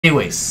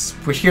Anyways,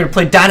 we're here to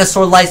play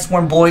Dinosaur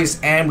Lightsworn,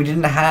 boys, and we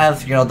didn't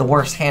have, the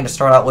worst hand to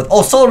start out with.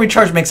 Oh, Solar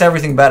Recharge makes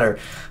everything better.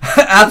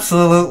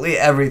 Absolutely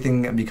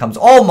everything becomes...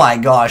 Oh my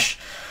gosh.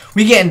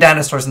 We getting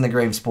Dinosaurs in the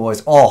graves,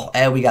 boys. Oh,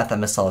 and we got the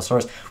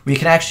Mecellosaurus. We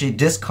can actually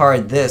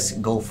discard this,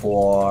 go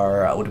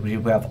for... what do we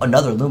have?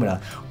 Another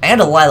Lumina.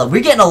 And a Lila.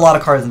 We're getting a lot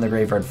of cards in the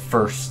graveyard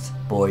first,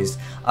 boys.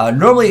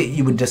 Normally,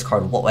 you would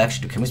discard... What we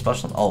actually do? Can we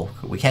special them? Oh,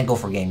 we can't go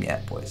for game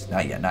yet, boys.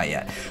 Not yet, not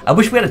yet. I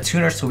wish we had a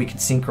tuner so we could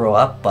synchro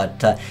up,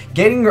 but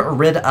getting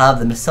rid of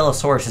the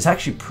Mecellosaurus is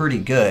actually pretty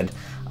good,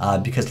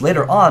 because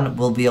later on,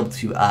 we'll be able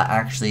to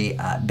actually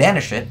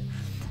banish it,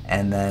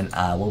 and then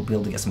we'll be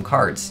able to get some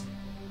cards.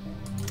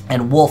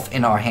 And Wolf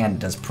in our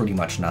hand does pretty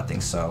much nothing,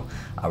 so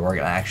we're going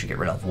to actually get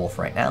rid of Wolf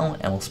right now,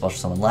 and we'll special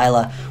summon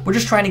Lila. We're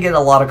just trying to get a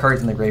lot of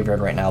cards in the graveyard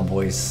right now,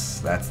 boys.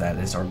 That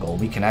is our goal.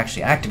 We can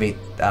actually activate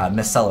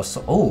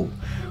Mecellosaurus. Oh,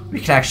 we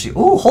can actually...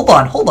 Oh, hold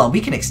on. We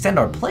can extend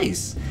our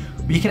plays.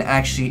 We can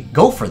actually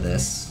go for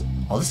this.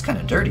 Oh, this is kind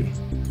of dirty.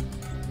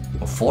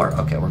 Oh, 4?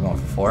 Okay, we're going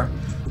for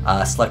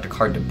 4. Select a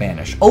card to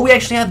banish. Oh, we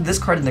actually have this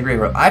card in the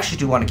graveyard. I actually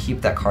do want to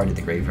keep that card in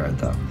the graveyard,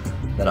 though.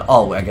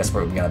 Oh, I guess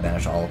we're going to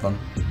banish all of them.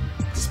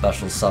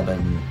 Special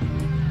summon.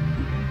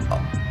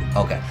 Oh,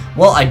 okay.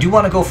 Well, I do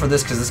want to go for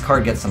this because this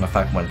card gets an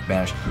effect when it's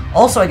banished.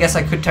 Also, I guess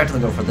I could technically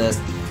go for this,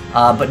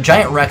 but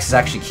Giant Rex is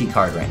actually key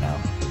card right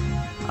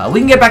now. We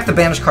can get back the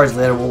banished cards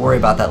later. We'll worry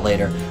about that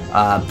later.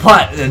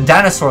 But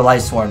Dinosaur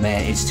Lightsworn,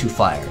 man, it's too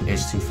fire.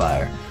 It's too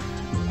fire.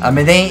 I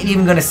mean, they ain't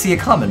even gonna see it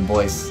coming,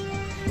 boys.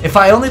 If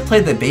I only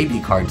played the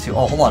baby card too.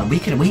 Oh, hold on. We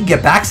can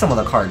get back some of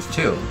the cards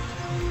too.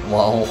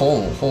 Well,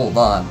 hold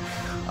on.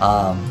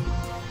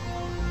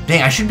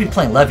 Dang, I should be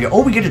playing Levia.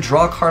 Oh, we get to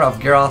draw a card off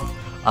Garoth.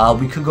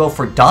 We could go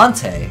for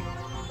Dante.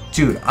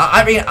 Dude,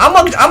 I mean, I'm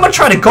gonna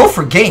try to go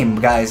for game,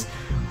 guys.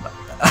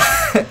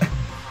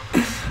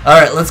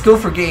 Alright, let's go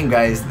for game,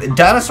 guys.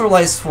 Dinosaur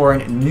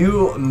Lightsworn,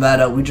 new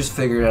meta. We just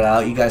figured it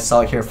out. You guys saw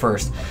it here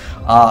first.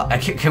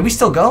 Can we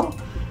still go?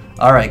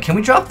 Alright, can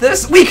we drop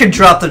this? We can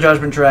drop the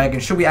Judgment Dragon.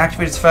 Should we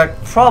activate its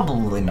effect?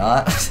 Probably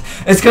not.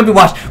 It's gonna be,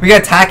 watch, we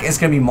gotta attack, it's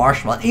gonna be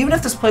Marshmallow. Even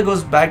if this play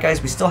goes bad,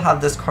 guys, we still have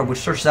this card which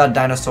searches out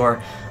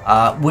Dinosaur,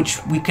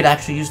 which we could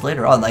actually use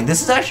later on. Like,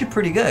 this is actually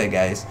pretty good,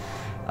 guys.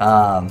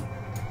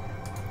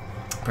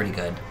 Pretty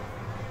good.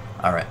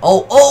 Alright.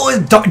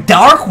 Oh,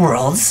 Dark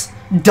Worlds!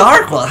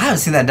 Dark World! I haven't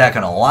seen that deck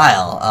in a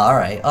while.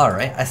 Alright,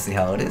 I see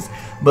how it is.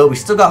 But we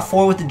still got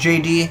 4 with the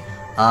JD.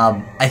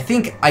 I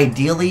think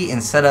ideally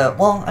instead of,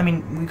 well, I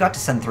mean, we got to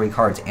send 3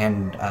 cards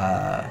and,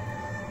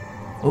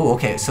 oh,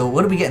 okay, so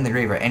what do we get in the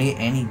graveyard?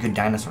 Any good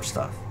dinosaur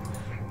stuff?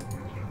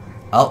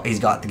 Oh, he's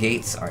got the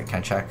gates. Alright, can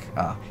I check?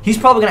 He's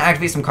probably going to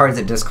activate some cards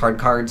that discard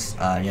cards.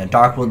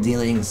 Dark World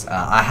dealings.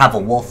 I have a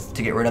Wolf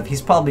to get rid of.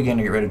 He's probably going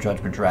to get rid of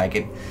Judgment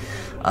Dragon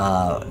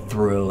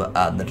through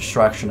the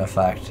destruction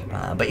effect.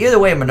 But either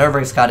way,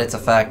 Minerva's got its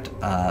effect,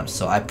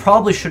 so I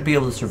probably should be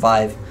able to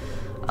survive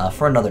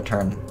for another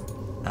turn.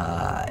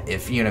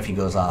 Even if he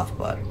goes off,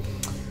 but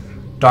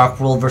Dark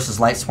World versus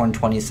Lightsworn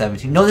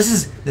 2017. No, this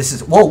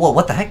is whoa,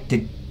 what the heck?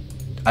 Did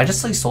I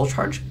just say Soul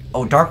Charge?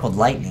 Oh, Dark World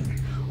Lightning.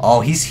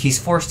 Oh, he's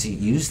forced to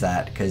use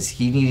that because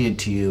he needed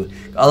to.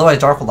 Otherwise,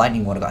 Dark World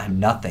Lightning would have got him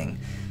nothing.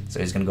 So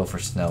he's gonna go for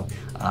Snow.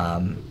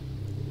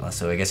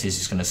 So I guess he's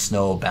just gonna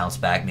Snow, bounce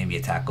back, maybe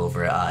attack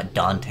over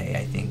Dante.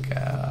 I think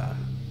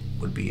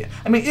would be.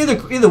 I mean,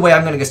 either way,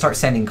 I'm gonna start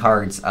sending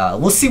cards.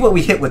 We'll see what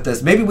we hit with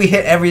this. Maybe we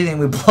hit everything.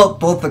 We blow up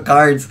both the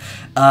cards,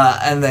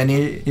 and then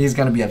he's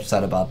gonna be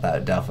upset about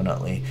that,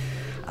 definitely.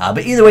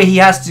 But either way, he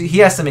has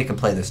to make a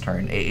play this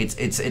turn. It's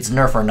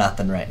nerf or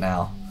nothing right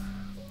now.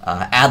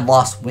 Add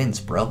Lost Winds,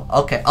 bro.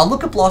 Okay, I'll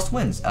look up Lost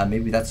Winds.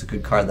 Maybe that's a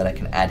good card that I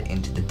can add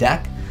into the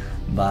deck.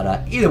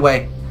 But either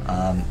way,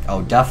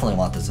 oh, definitely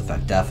want this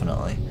effect,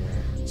 definitely.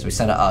 So we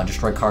send a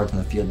destroy cards in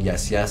the field.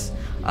 Yes.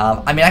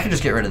 I mean, I could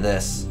just get rid of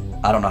this.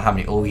 I don't know how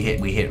many. Oh, we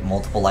hit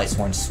multiple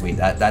Lightsworns. Sweet.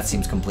 That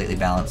seems completely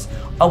balanced.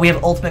 Oh, we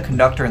have Ultimate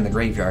Conductor in the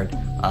graveyard.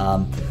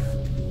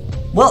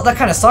 Well, that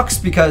kind of sucks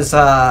because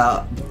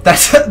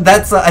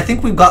that's I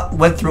think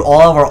went through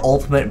all of our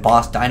ultimate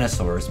boss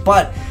dinosaurs,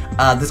 but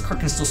this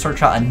card can still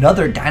search out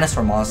another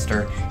dinosaur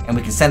monster, and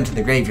we can send it to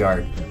the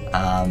graveyard.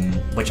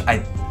 Which I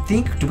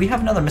think, do we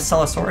have another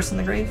Mecellosaurus in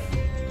the grave?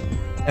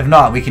 If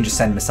not, we can just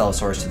send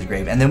Mecellosaurus to the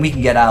grave, and then we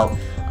can get out.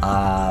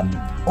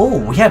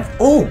 Oh, we have,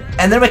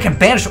 and then we can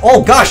banish.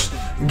 Oh gosh,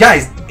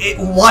 guys,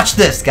 watch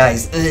this,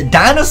 guys.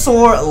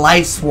 Dinosaur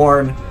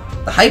Lightsworn.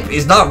 The hype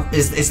is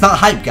it's not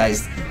hype,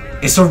 guys.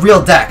 It's a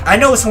real deck. I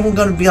know someone's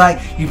gonna be like,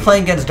 you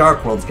playing against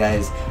Dark Worlds,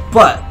 guys,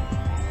 but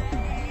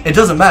it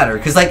doesn't matter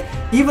because, like,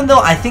 even though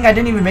I think I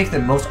didn't even make the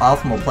most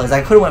optimal plays,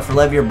 I could have went for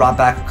Levia, brought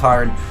back a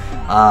card.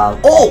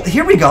 Oh,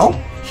 here we go,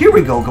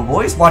 good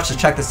boys. Watch this.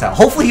 Check this out.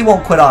 Hopefully he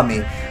won't quit on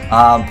me.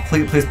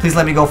 Please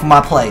let me go for my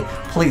play,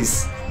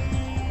 please.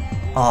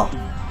 Oh.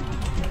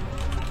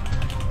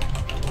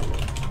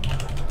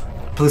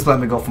 Please let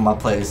me go for my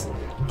plays.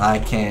 I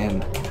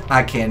can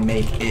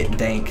make it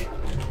dank,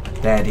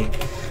 daddy.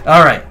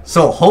 Alright,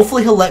 so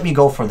hopefully he'll let me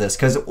go for this,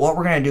 because what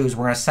we're going to do is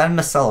we're going to send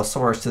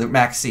Micellosaurus to the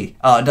Max C.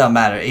 It doesn't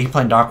matter. He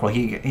playing Dark World.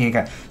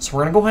 So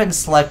we're going to go ahead and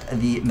select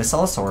the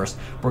Micellosaurus.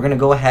 We're going to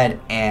go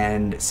ahead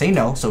and say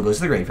no, so it goes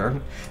to the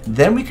graveyard.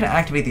 Then we can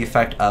activate the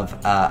effect of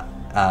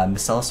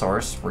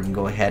Micellosaurus. We're going to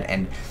go ahead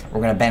and we're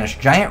going to banish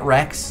Giant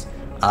Rex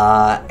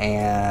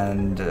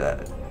and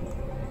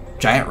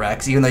Giant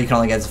Rex, even though you can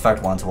only get its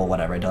effect once. Well,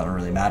 whatever, it doesn't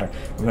really matter.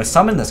 We're going to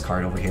summon this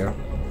card over here.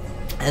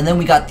 And then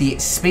we got the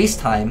Space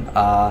Time.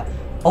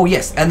 Oh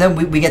yes, and then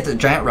we get the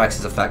Giant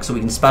Rex's effect, so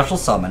we can special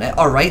summon it.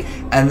 All right,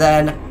 and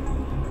then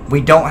we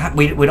don't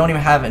even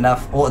have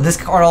enough. Well, this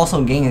card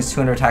also gains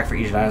 200 attack for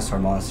each dinosaur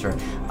monster.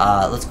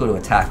 Let's go to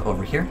attack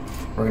over here.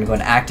 We're gonna go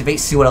and activate.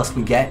 See what else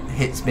we get.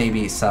 Hits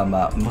maybe some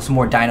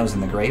more dinos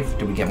in the grave.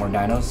 Do we get more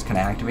dinos? Can I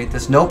activate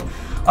this? Nope.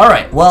 All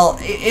right. Well,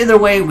 either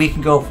way, we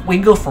can go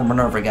for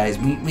Minerva, guys.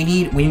 We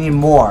need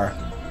more.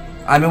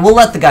 I mean, we'll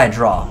let the guy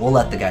draw.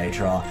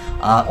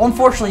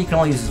 Unfortunately, you can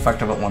only use his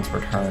effect of it once per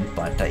turn,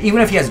 but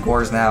even if he has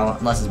Gores now,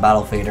 unless it's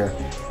Battle Fader,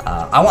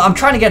 I'm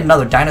trying to get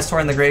another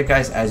dinosaur in the grave,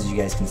 guys, as you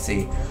guys can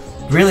see.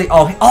 Really?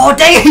 Oh,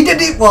 dang it, he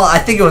didn't eat. Well, I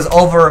think it was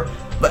over.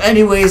 But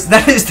anyways,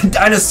 that is the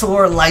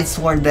Dinosaur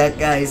Lightsworn deck,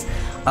 guys.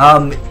 I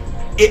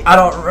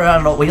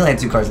don't know. We only had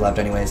 2 cards left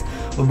anyways.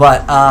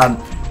 But,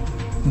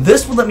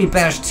 this will let me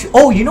banish 2.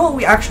 Oh, you know what?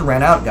 We actually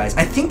ran out, guys.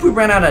 I think we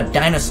ran out of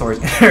dinosaurs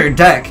in our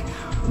deck.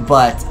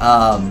 But,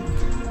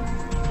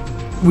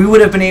 we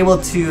would have been able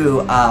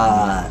to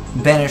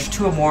banish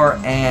 2 or more,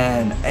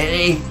 and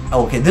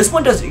okay, this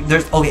one does.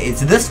 Okay,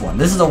 it's this one.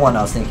 This is the one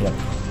I was thinking of.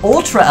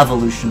 Ultra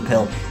Evolution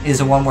Pill is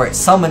the one where it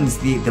summons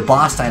the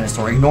boss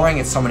dinosaur, ignoring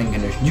its summoning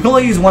condition. You can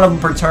only use 1 of them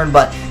per turn,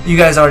 but you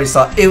guys already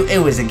saw it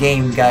was a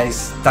game,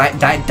 guys.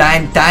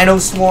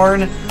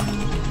 DinoSworn.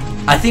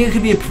 I think it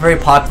could be a very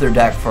popular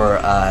deck for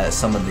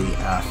some of the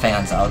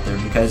fans out there,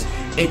 because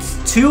it's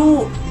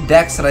 2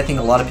 decks that I think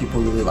a lot of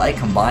people really like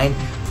combined,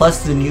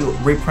 plus the new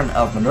reprint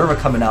of Minerva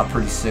coming out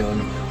pretty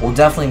soon. Will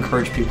definitely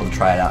encourage people to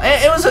try it out.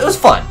 It was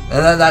fun,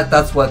 and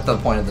that's what the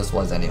point of this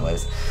was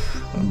anyways.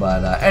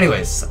 But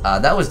anyways,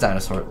 that was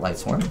Dinosaur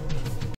Lightsworn.